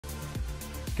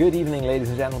Good evening, ladies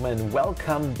and gentlemen.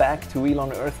 Welcome back to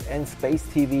Elon Earth and Space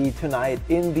TV. Tonight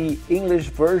in the English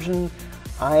version,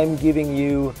 I'm giving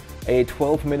you a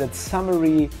 12-minute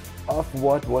summary of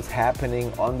what was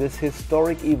happening on this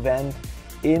historic event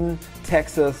in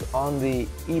Texas on the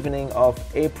evening of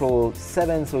April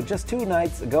 7th. So just 2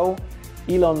 nights ago,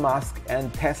 Elon Musk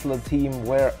and Tesla team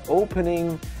were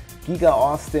opening Giga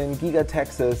Austin, Giga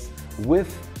Texas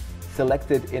with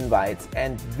selected invites.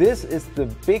 And this is the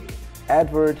big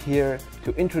advert here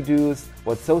to introduce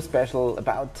what's so special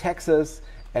about Texas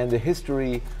and the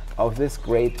history of this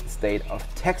great state of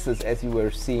Texas, as you were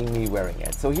seeing me wearing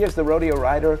it. So here's the rodeo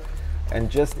rider, and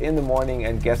just in the morning,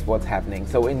 and guess what's happening.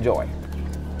 So enjoy.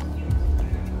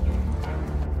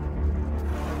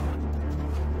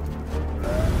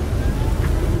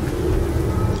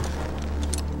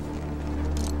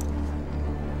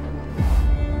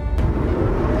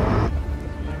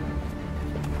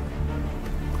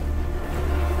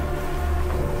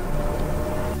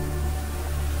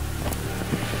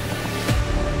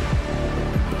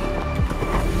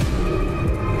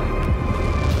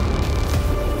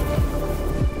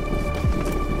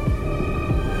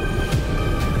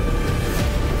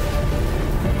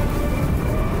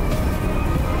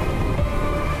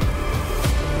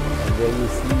 There you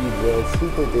see the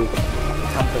super big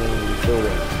company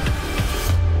building.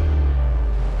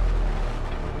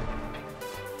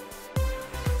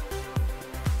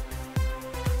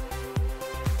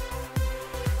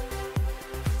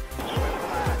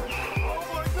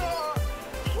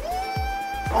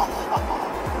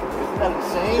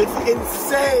 It's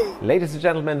insane! Ladies and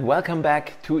gentlemen, welcome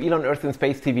back to Elon Earth and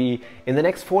Space TV. In the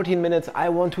next 14 minutes, I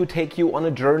want to take you on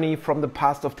a journey from the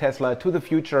past of Tesla to the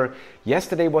future.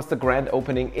 Yesterday was the grand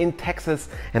opening in Texas,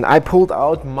 and I pulled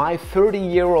out my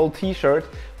 30-year-old t-shirt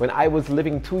when I was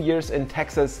living 2 years in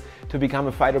Texas to become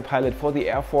a fighter pilot for the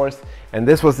Air Force. And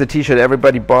this was the t-shirt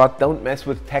everybody bought, "Don't mess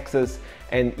with Texas."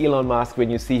 And Elon Musk, when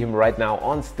you see him right now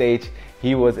on stage,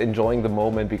 he was enjoying the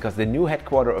moment because the new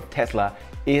headquarters of Tesla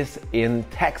is in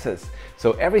Texas.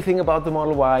 So everything about the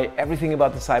Model Y, everything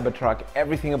about the Cybertruck,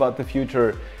 everything about the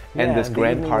future, and this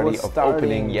grand party of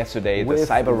opening yesterday, the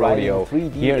Cyber Rodeo,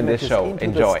 here in this show.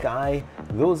 Enjoy. Sky.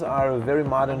 Those are very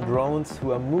modern drones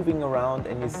who are moving around,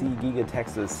 and you see Giga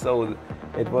Texas. So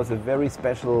it was a very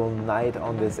special night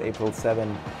on this April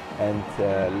 7th, and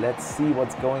let's see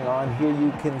what's going on. Here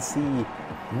you can see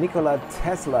Nikola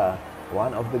Tesla,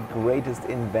 one of the greatest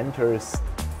inventors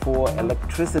for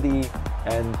electricity,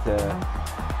 and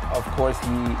of course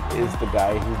he is the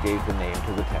guy who gave the name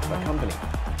to the Tesla company.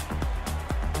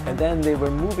 And then they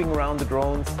were moving around the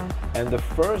drones, and the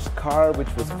first car which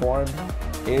was formed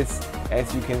is,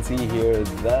 as you can see here,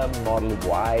 the Model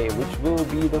Y, which will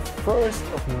be the first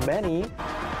of many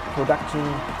production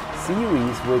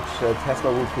series which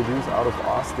Tesla will produce out of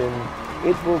Austin.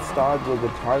 It will start with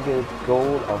a target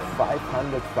goal of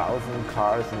 500,000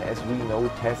 cars, and as we know,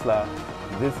 Tesla,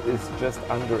 this is just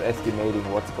underestimating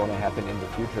what's going to happen in the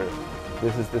future.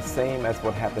 This is the same as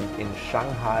what happened in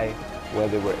Shanghai, where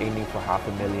they were aiming for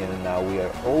 500,000, and now we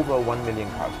are over 1 million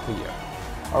cars per year.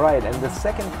 Alright, and the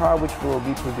second car which will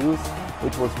be produced,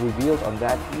 which was revealed on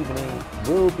that evening,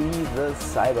 will be the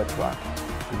Cybertruck.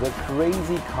 The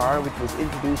crazy car which was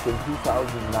introduced in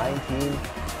 2019,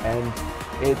 and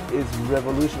it is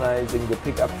revolutionizing the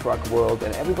pickup truck world,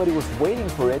 and everybody was waiting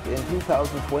for it in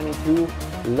 2022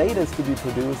 latest to be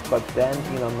produced, but then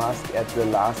Elon Musk at the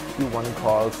last Q1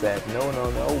 call said no,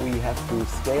 we have to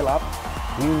scale up.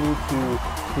 We need to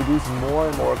produce more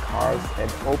and more cars,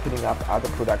 and opening up other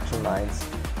production lines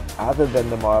other than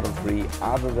the Model 3,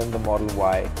 other than the Model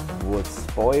Y, would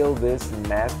spoil this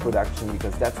mass production,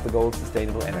 because that's the goal,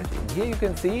 sustainable energy. And here you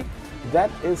can see that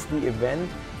is the event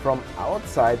from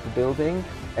outside the building,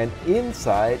 and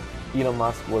inside Elon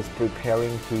Musk was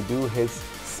preparing to do his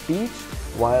speech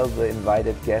while the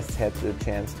invited guests had the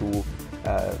chance to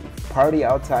party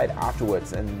outside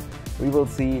afterwards. And we will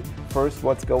see first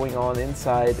what's going on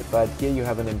inside, but here you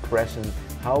have an impression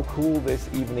how cool this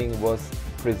evening was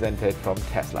presented from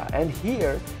Tesla. And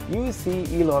here you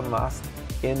see Elon Musk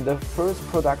in the first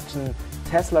production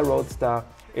Tesla Roadster.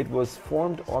 It was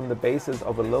formed on the basis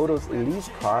of a Lotus Elise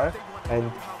car,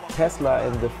 and Tesla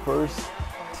and the first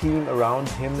team around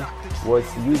him was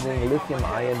using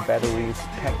lithium-ion batteries,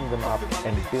 packing them up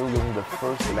and building the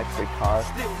first electric car,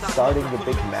 starting the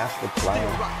big master plan.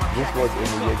 This was in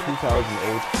the year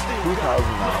 2008,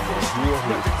 2009, and here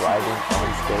he is driving on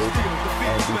stage.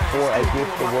 And before I give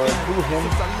the word to him,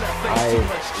 I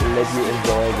let you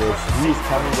enjoy this. He is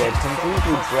coming there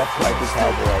completely dressed like a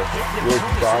cowboy, with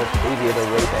dark aviator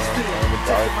Ray-Bans and a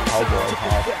dark cowboy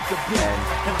hat, and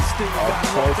of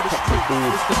course,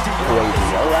 technically crazy.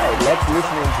 Alright, let's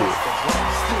listen into it.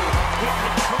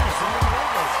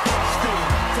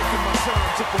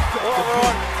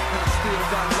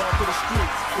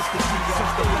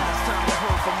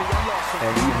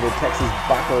 And even the Texas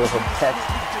buckle, the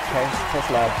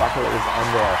Tesla buckle is on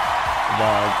there.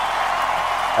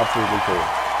 Absolutely cool.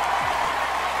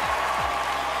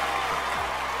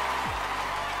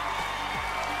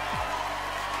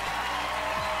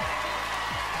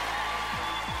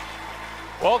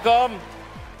 Welcome,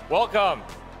 welcome.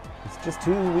 It's just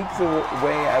 2 weeks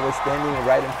away. I was standing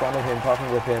right in front of him,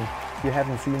 talking with him. If you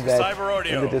haven't seen that, RODEO.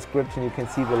 in the description you can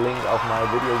see the link of my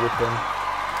video with him.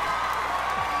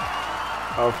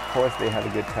 Of course they had a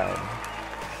good time.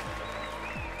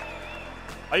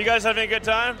 Are you guys having a good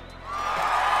time?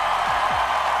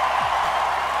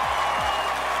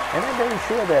 And I'm very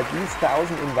sure that these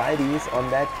 1,000 invitees on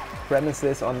that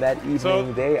premises, on that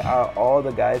evening, they are all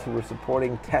the guys who were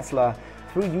supporting Tesla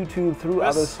through YouTube, through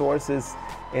other sources,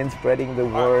 in spreading the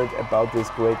word about this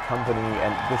great company,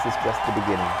 and this is just the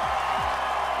beginning.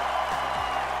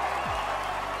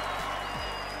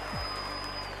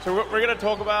 So we're going to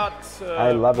talk about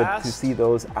I love it past, to see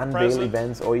those Unveil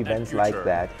events or events like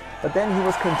that. But then he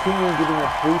was continuing giving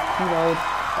a brief keynote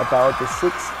about the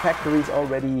 6 factories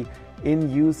already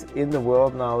in use in the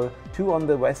world now. 2 on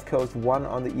the West Coast, 1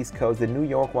 on the East Coast. The New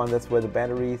York one, that's where the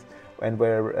batteries and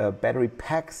where battery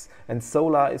packs and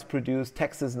solar is produced.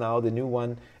 Texas now, the new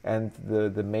one, and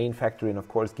the main factory, and of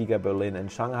course Giga Berlin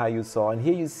and Shanghai you saw. And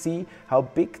here you see how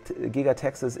big Giga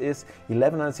Texas is,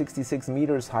 1,166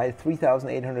 meters high,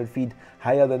 3,800 feet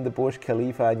higher than the Burj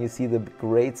Khalifa, and you see the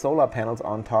great solar panels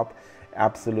on top.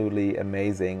 Absolutely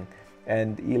amazing.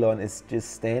 And Elon is just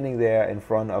standing there in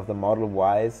front of the Model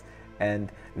Ys.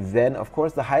 And then, of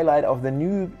course, the highlight of the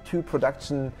new 2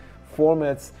 production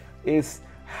formats is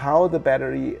how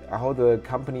the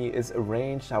company is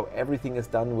arranged, how everything is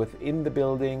done within the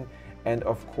building. And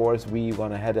of course, we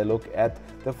want to have a look at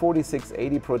the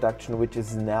 4680 production, which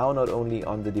is now not only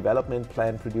on the development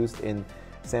plan produced in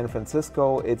San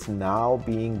Francisco, it's now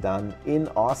being done in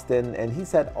Austin. And he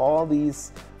said all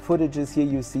these footages here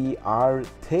you see are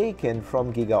taken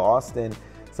from Giga Austin.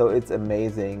 So it's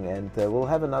amazing, and we'll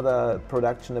have another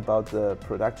production about the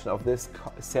production of this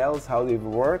cells, how they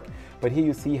work. But here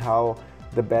you see how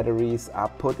the batteries are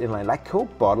put in like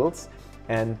Coke bottles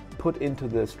and put into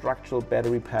the structural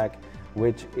battery pack,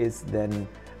 which is then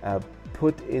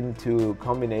put into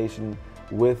combination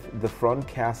with the front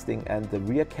casting and the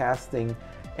rear casting,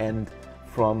 and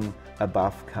from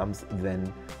above comes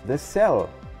then the cell.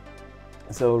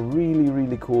 So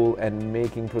really cool, and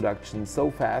making production so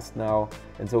fast now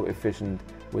and so efficient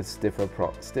with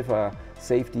stiffer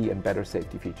safety and better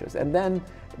safety features. And then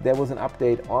there was an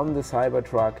update on the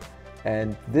Cybertruck,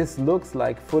 and this looks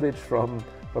like footage from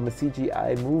a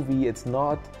CGI movie. It's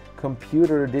not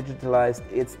computer digitalized,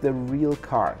 it's the real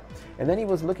car. And then he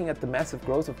was looking at the massive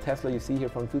growth of Tesla you see here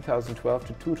from 2012 to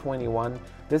 2021.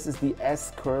 This is the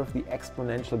S curve, the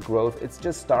exponential growth. It's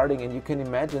just starting, and you can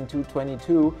imagine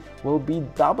 2022 will be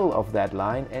double of that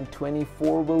line, and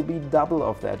 24 will be double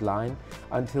of that line.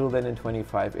 Until then in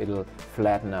 25 it'll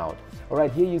flatten out. All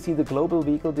right, here you see the global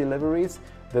vehicle deliveries.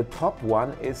 The top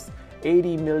one is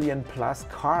 80 million plus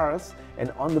cars,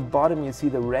 and on the bottom you see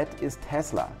the red is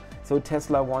Tesla. So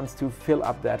Tesla wants to fill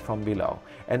up that from below.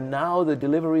 And now the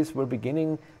deliveries were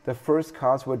beginning. The first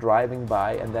cars were driving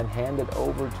by and then handed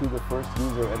over to the first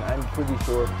user. And I'm pretty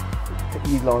sure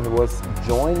Elon was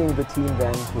joining the team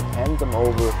then to hand them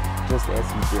over, just as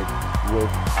he did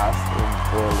with us in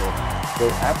Berlin. So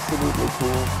absolutely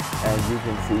cool. And you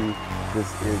can see this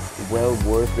is well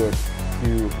worth it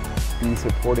to be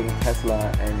supporting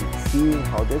Tesla and seeing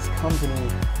how this company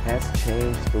has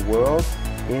changed the world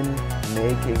in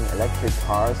making electric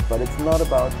cars. But it's not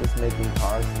about just making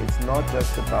cars, it's not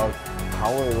just about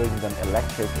powering them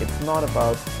electric, it's not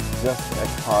about just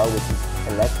a car which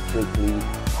is electrically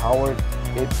powered,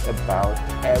 it's about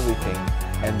everything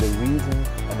and the reason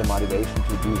and the motivation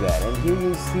to do that. And here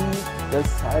you see the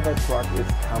Cybertruck is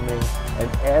coming and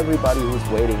everybody who's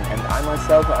waiting. And I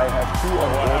myself, I have 2 on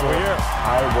order.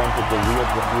 I wanted the rear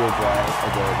drive,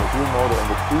 the dual motor and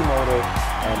the 3 motor,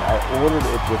 and I ordered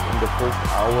it within the first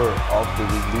hour of the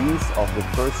release of the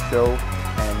first show.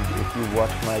 And if you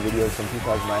watch my videos from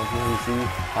 2019, you see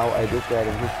how I did that.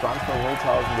 And here's Franz von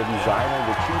Holzhausen, the designer,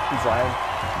 the chief design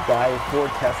guy for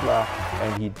Tesla,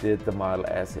 and he did the Model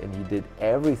S, and he did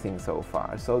everything so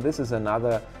far. So this is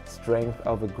another strength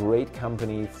of a great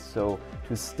company, so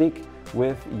to stick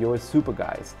with your super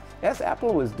guys. As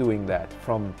Apple was doing that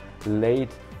from late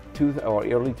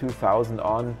early 2000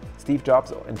 on, Steve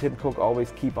Jobs and Tim Cook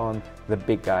always keep on the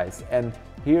big guys. And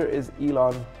here is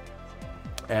Elon,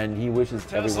 and he wishes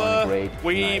everyone a great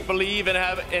we night. believe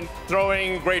in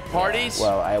throwing great parties. Yeah,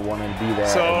 well, I want to be there,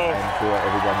 So, and I'm sure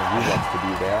everyone of you wants to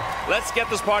be there. Let's get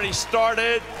this party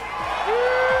started.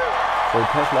 So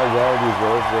Tesla well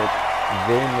deserves it.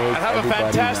 They make And have a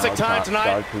fantastic time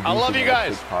tonight. I love you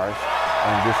guys. Cars,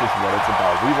 and this is what it's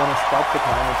about. We want to stop the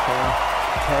climate change.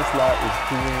 Tesla is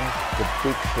doing the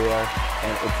big share,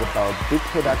 and it's about big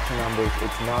production numbers.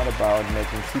 It's not about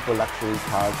making super luxury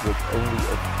cars which only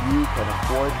a few can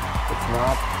afford. It's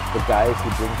not the guys who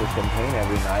drink the champagne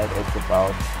every night. It's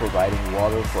about providing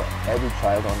water for every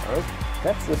child on Earth.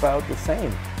 That's about the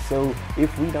same. So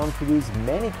if we don't produce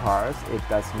many cars, it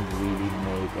doesn't really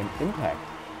make an impact,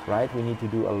 right? We need to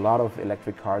do a lot of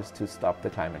electric cars to stop the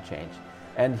climate change.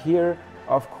 And here,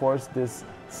 of course, this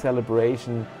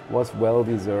celebration was well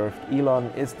deserved.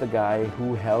 Elon is the guy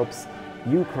who helps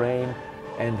Ukraine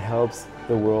and helps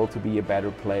the world to be a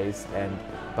better place. And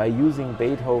by using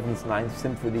Beethoven's Ninth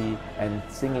Symphony and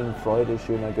singing Freude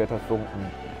schöner Götterfunken,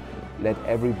 let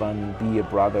everyone be a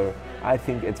brother, I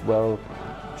think it's well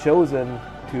chosen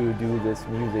to do this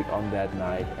music on that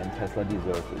night, and Tesla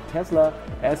deserves it. Tesla,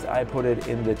 as I put it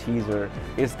in the teaser,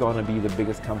 is gonna be the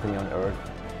biggest company on Earth.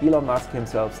 Elon Musk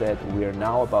himself said we are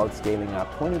now about scaling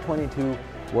up. 2022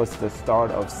 was the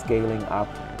start of scaling up.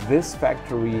 This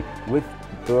factory with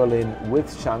Berlin,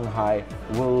 with Shanghai,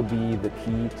 will be the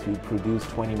key to produce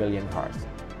 20 million cars.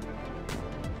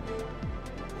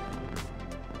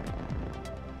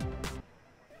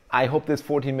 I hope this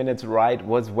 14 minutes ride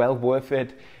was well worth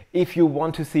it. If you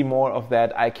want to see more of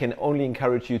that, I can only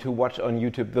encourage you to watch on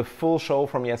YouTube the full show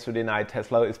from yesterday night.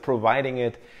 Tesla is providing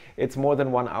it. It's more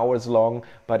than 1 hour long,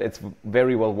 but it's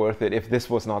very well worth it if this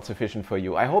was not sufficient for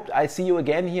you. I hope I see you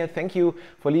again here. Thank you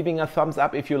for leaving a thumbs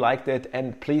up if you liked it,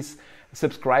 and please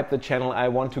subscribe the channel. I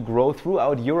want to grow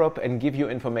throughout Europe and give you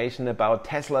information about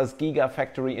Tesla's Giga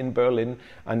factory in Berlin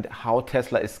and how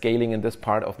Tesla is scaling in this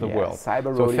part of the world.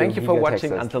 Cyber So RODEO, thank you for Giga, watching.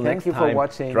 Texas. Until Thank next you time, for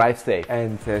watching. drive safe.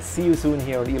 And see you soon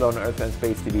here on Elon, Earth and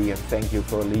Space TV. And thank you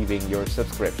for leaving your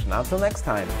subscription. Until next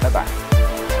time, bye-bye.